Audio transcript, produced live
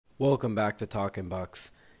Welcome back to Talkin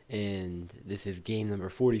Bucs, and this is game number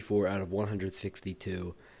 44 out of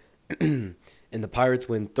 162. And the Pirates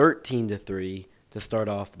win 13-3 to start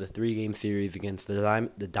off the three-game series against the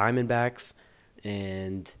Diamondbacks,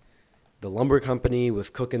 and the Lumber Company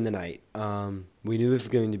was cooking the night. We knew this was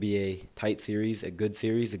going to be a tight series, a good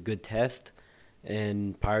test,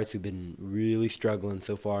 and Pirates, who've been really struggling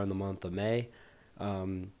so far in the month of May,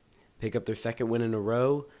 pick up their second win in a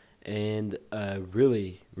row, and a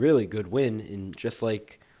really, really good win. And just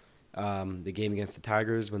like the game against the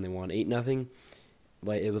Tigers when they won 8-0,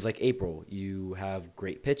 like it was like April. You have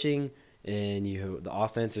great pitching, and the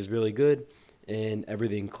offense is really good, and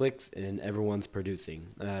everything clicks, and everyone's producing.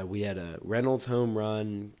 We had a Reynolds home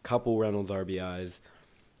run, couple Reynolds RBIs,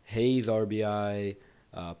 Hayes RBI,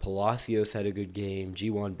 Palacios had a good game,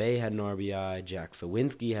 G1 Bay had an RBI, Jack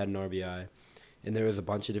Sawinski had an RBI, and there was a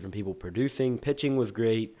bunch of different people producing. Pitching was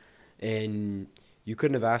great, and you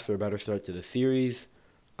couldn't have asked for a better start to the series,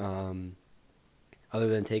 other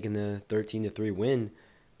than taking the 13-3 win.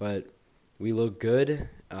 But we look good.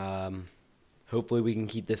 Hopefully we can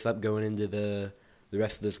keep this up going into the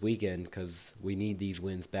rest of this weekend, because we need these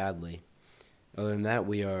wins badly. Other than that,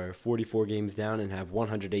 we are 44 games down and have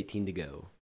 118 to go.